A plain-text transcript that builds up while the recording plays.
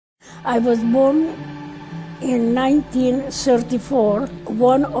I was born in 1934,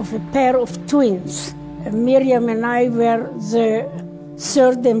 one of a pair of twins. Miriam and I were the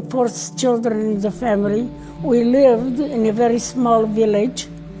third and fourth children in the family. We lived in a very small village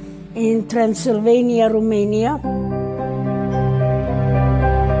in Transylvania, Romania.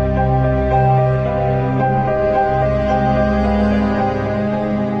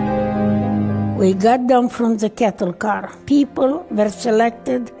 We got down from the cattle car. People were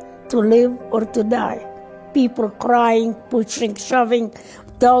selected to live or to die. People crying, pushing, shoving,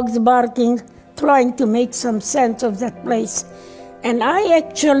 dogs barking, trying to make some sense of that place. And I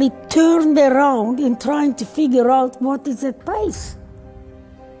actually turned around in trying to figure out what is that place.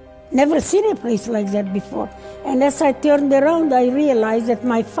 Never seen a place like that before. And as I turned around, I realized that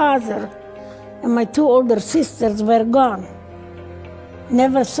my father and my two older sisters were gone.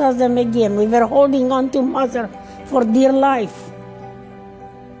 Never saw them again. We were holding on to mother for dear life.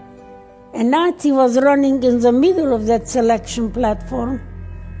 A Nazi was running in the middle of that selection platform,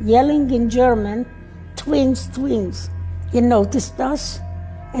 yelling in German, "Twins, twins." He noticed us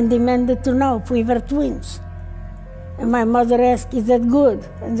and demanded to know if we were twins. And my mother asked, "Is that good?"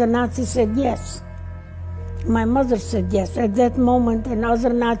 And the Nazi said yes. My mother said yes. At that moment,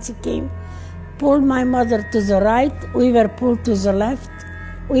 another Nazi came, pulled my mother to the right, we were pulled to the left.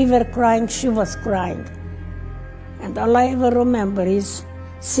 We were crying, she was crying. And all I ever remember is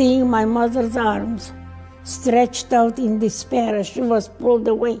seeing my mother's arms stretched out in despair as she was pulled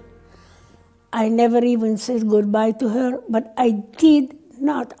away. I never even said goodbye to her, but I did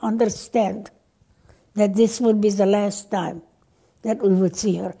not understand that this would be the last time that we would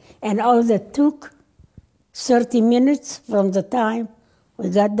see her. And all that took 30 minutes from the time we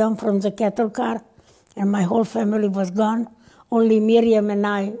got down from the cattle car and my whole family was gone. Only Miriam and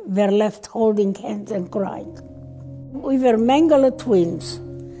I were left holding hands and crying. We were Mengele twins,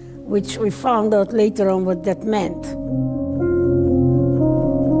 which we found out later on what that meant.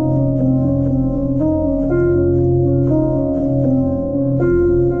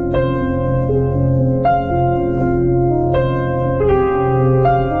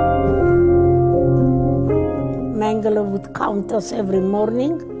 Mengele would count us every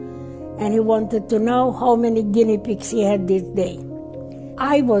morning, and he wanted to know how many guinea pigs he had this day.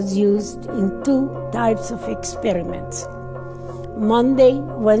 I was used in 2 types of experiments. Monday,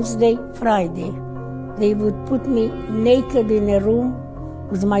 Wednesday, Friday. They would put me naked in a room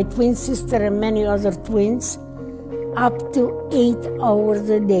with my twin sister and many other twins, up to 8 hours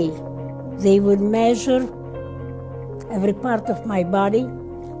a day. They would measure every part of my body,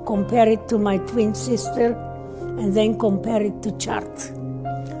 compare it to my twin sister, and then compare it to chart.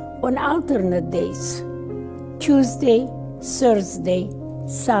 On alternate days, Tuesday, Thursday,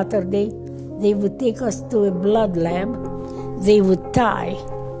 Saturday, they would take us to a blood lab. They would tie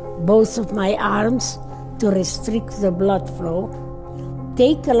both of my arms to restrict the blood flow,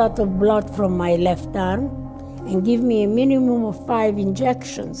 take a lot of blood from my left arm, and give me a minimum of 5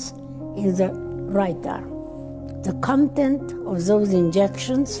 injections in the right arm. The content of those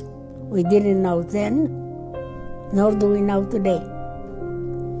injections we didn't know then, nor do we know today.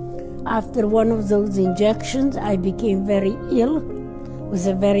 After one of those injections, I became very ill with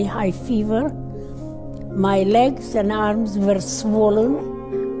a very high fever. My legs and arms were swollen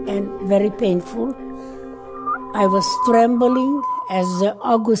and very painful. I was trembling as the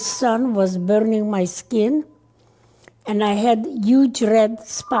August sun was burning my skin, and I had huge red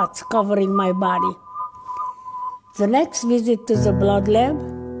spots covering my body. The next visit to the blood lab,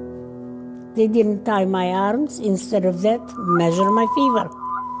 they didn't tie my arms. Instead of that, measure my fever.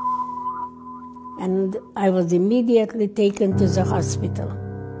 And I was immediately taken to the hospital.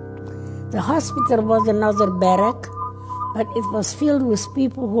 The hospital was another barrack, but it was filled with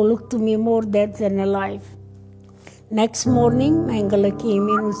people who looked to me more dead than alive. Next morning, Mengele came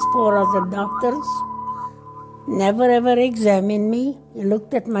in with 4 other doctors, never ever examined me. He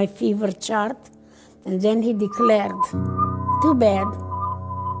looked at my fever chart, and then he declared, "Too bad,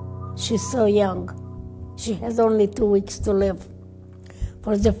 she's so young. She has only 2 weeks to live."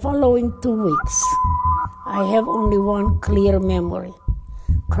 For the following 2 weeks, I have only one clear memory,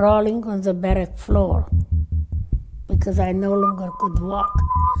 crawling on the barrack floor because I no longer could walk,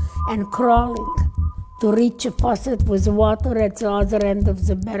 and crawling to reach a faucet with water at the other end of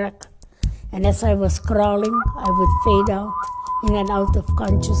the barrack. And as I was crawling, I would fade out in and out of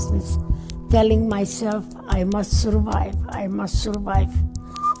consciousness, telling myself, I must survive, I must survive.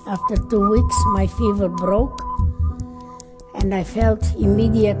 After 2 weeks, my fever broke, and I felt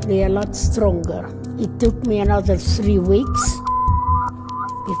immediately a lot stronger. It took me another 3 weeks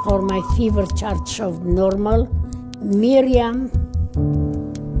before my fever chart showed normal. Miriam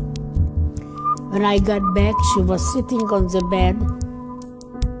When I got back, she was sitting on the bed,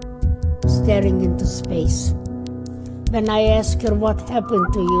 staring into space. When I asked her what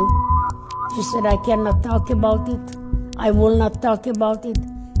happened to you, she said, I cannot talk about it, I will not talk about it,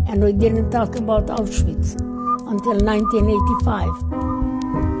 and we didn't talk about Auschwitz until 1985.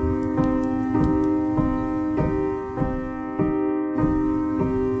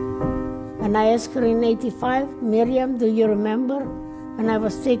 When I asked her in 85, Miriam, do you remember when I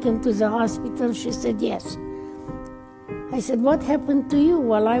was taken to the hospital? She said, yes. I said, what happened to you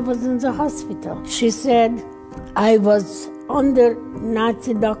while I was in the hospital? She said, I was under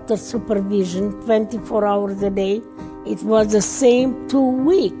Nazi doctor supervision 24 hours a day. It was the same 2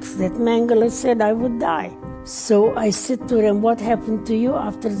 weeks that Mengele said I would die. So I said to them, what happened to you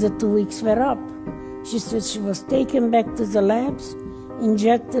after the 2 weeks were up? She said she was taken back to the labs,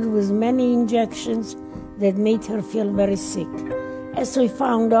 injected with many injections that made her feel very sick. As we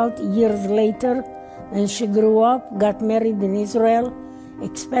found out years later, when she grew up, got married in Israel,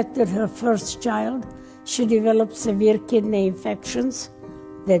 expected her first child, she developed severe kidney infections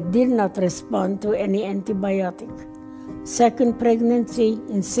that did not respond to any antibiotic. Second pregnancy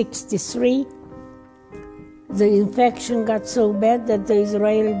in '63, the infection got so bad that the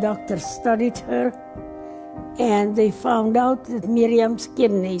Israeli doctors studied her, and they found out that Miriam's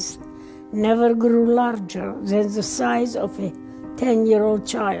kidneys never grew larger than the size of a 10-year-old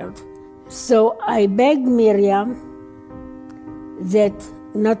child. So I begged Miriam that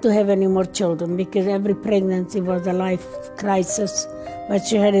not to have any more children, because every pregnancy was a life crisis. But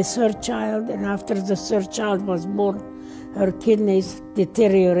she had a third child, and after the third child was born, her kidneys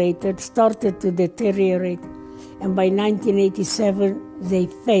started to deteriorate, and by 1987 they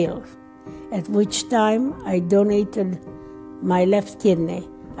failed, at which time I donated my left kidney.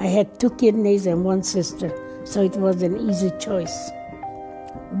 I had 2 kidneys and 1 sister, so it was an easy choice.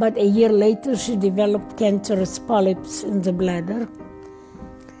 But a year later, she developed cancerous polyps in the bladder.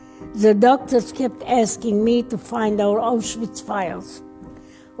 The doctors kept asking me to find our Auschwitz files.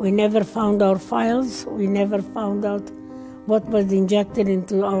 We never found our files. We never found out what was injected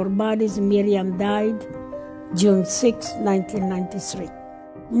into our bodies. Miriam died June 6, 1993.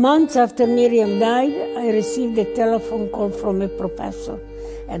 Months after Miriam died, I received a telephone call from a professor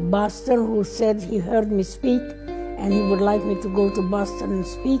at Boston who said he heard me speak and he would like me to go to Boston and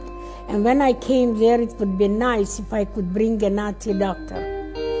speak. And when I came there, it would be nice if I could bring a Nazi doctor.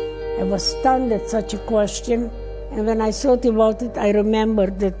 I was stunned at such a question, and when I thought about it, I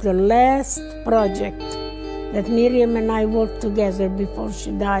remembered that the last project that Miriam and I worked together before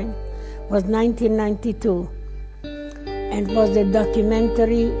she died was 1992, and was a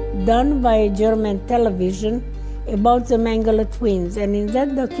documentary done by a German television about the Mengele twins. And in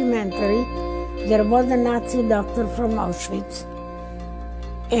that documentary, there was a Nazi doctor from Auschwitz.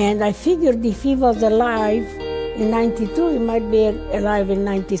 And I figured if he was alive in 92, he might be alive in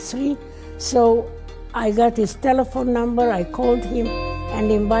 93. So I got his telephone number, I called him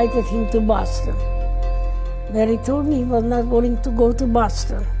and invited him to Boston. Where he told me he was not willing to go to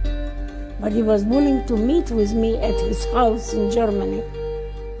Boston, but he was willing to meet with me at his house in Germany.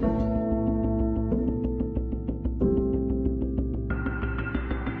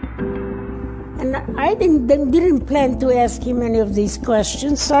 And I didn't plan to ask him any of these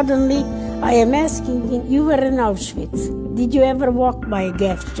questions. Suddenly, I am asking him, you were in Auschwitz. Did you ever walk by a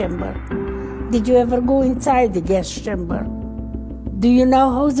gas chamber? Did you ever go inside the gas chamber? Do you know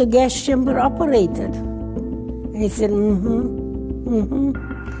how the gas chamber operated? And he said,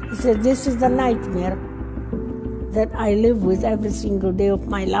 He said, this is the nightmare that I live with every single day of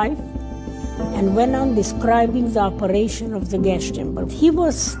my life, and went on describing the operation of the gas chamber. He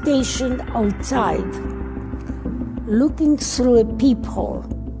was stationed outside, looking through a peephole,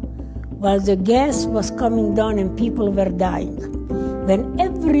 while the gas was coming down and people were dying. When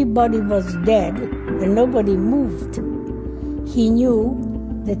everybody was dead and nobody moved, he knew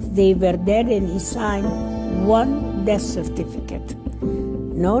that they were dead, and he signed one death certificate.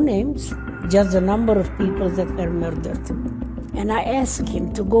 No names, just the number of people that were murdered. And I asked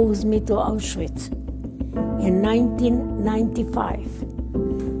him to go with me to Auschwitz in 1995,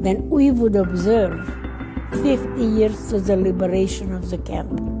 when we would observe 50 years to the liberation of the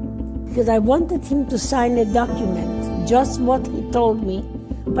camp. Because I wanted him to sign a document, just what he told me,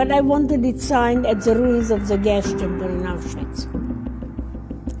 but I wanted it signed at the ruins of the gas chamber in Auschwitz.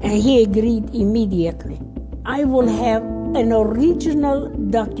 And he agreed immediately. I will have an original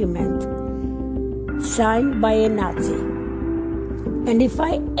document signed by a Nazi. And if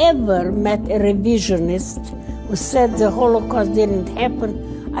I ever met a revisionist who said the Holocaust didn't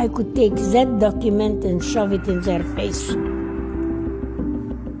happen, I could take that document and shove it in their face.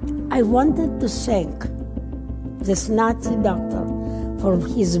 I wanted to thank this Nazi doctor for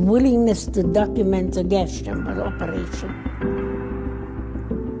his willingness to document the gas chamber operation.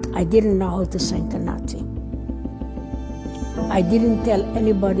 I didn't know how to thank a Nazi. I didn't tell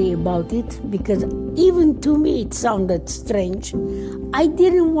anybody about it because even to me it sounded strange. I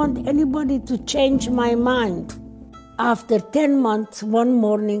didn't want anybody to change my mind. After 10 months, one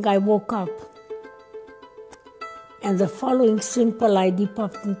morning I woke up and the following simple idea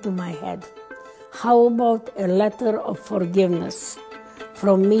popped into my head. How about a letter of forgiveness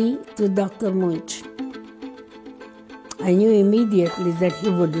from me to Dr. Munch? I knew immediately that he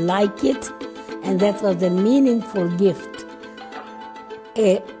would like it, and that was a meaningful gift.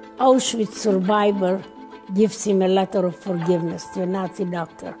 An Auschwitz survivor gives him a letter of forgiveness to a Nazi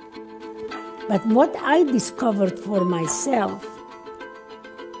doctor. But what I discovered for myself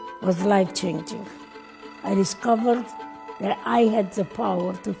was life-changing. I discovered that I had the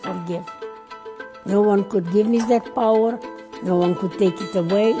power to forgive. No one could give me that power. No one could take it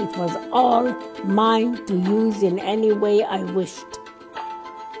away. It was all mine to use in any way I wished.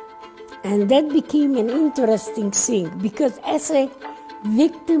 And that became an interesting thing because as a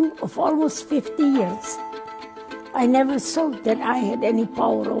victim of almost 50 years, I never thought that I had any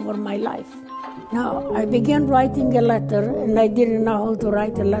power over my life. Now, I began writing a letter, and I didn't know how to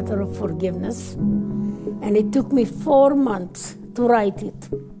write a letter of forgiveness. And it took me 4 months to write it.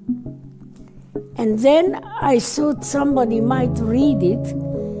 And then I thought somebody might read it,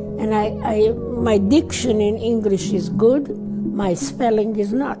 and my diction in English is good, my spelling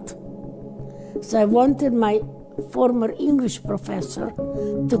is not. So I wanted my former English professor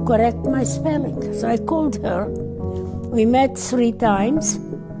to correct my spelling. So I called her. We met 3 times,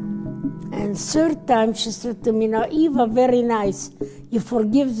 and 3rd time she said to me, "Now, Eva, very nice, you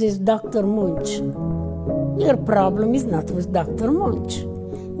forgive this Dr. Munch. Your problem is not with Dr. Munch.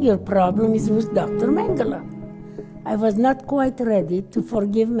 Your problem is with Dr. Mengele." I was not quite ready to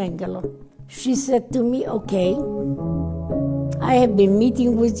forgive Mengele. She said to me, "Okay, I have been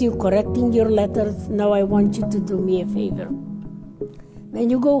meeting with you, correcting your letters. Now I want you to do me a favor. When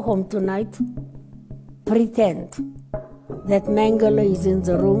you go home tonight, pretend that Mengele is in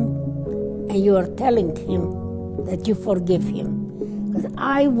the room and you are telling him that you forgive him. Because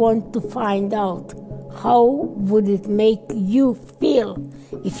I want to find out how would it make you feel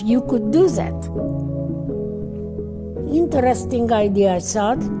if you could do that." Interesting idea, I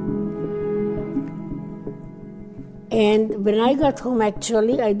thought. And when I got home,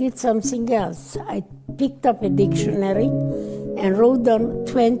 actually, I did something else. I picked up a dictionary and wrote down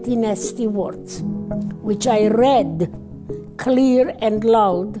 20 nasty words, which I read clear and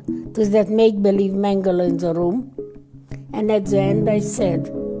loud to that make-believe Mengele in the room. And at the end I said,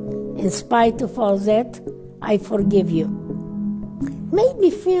 "In spite of all that, I forgive you." Made me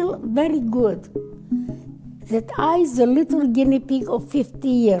feel very good that I, the little guinea pig of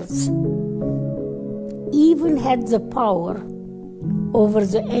 50 years, even had the power over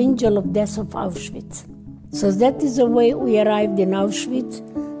the angel of death of Auschwitz. So that is the way we arrived in Auschwitz.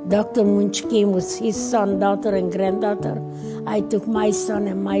 Dr. Munch came with his son, daughter, and granddaughter. I took my son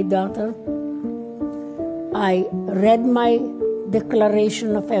and my daughter. I read my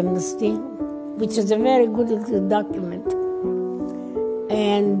declaration of amnesty, which is a very good little document,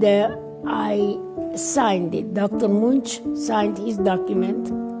 and I signed it. Dr. Munch signed his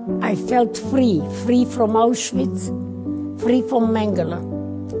document. I felt free from Auschwitz, free from Mengele.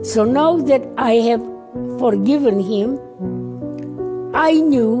 So now that I have forgiven him, I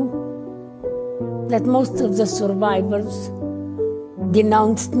knew that most of the survivors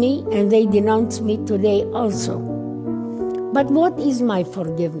denounced me, and they denounce me today also. But what is my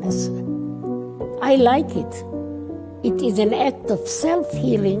forgiveness? I like it. It is an act of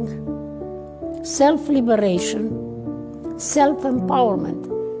self-healing, self-liberation, self-empowerment.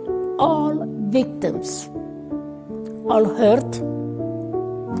 All victims, all hurt,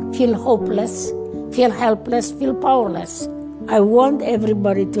 feel hopeless, feel helpless, feel powerless. I want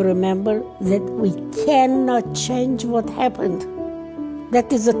everybody to remember that we cannot change what happened.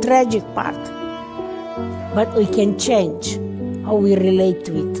 That is the tragic part. But we can change how we relate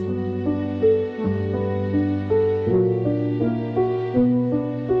to it.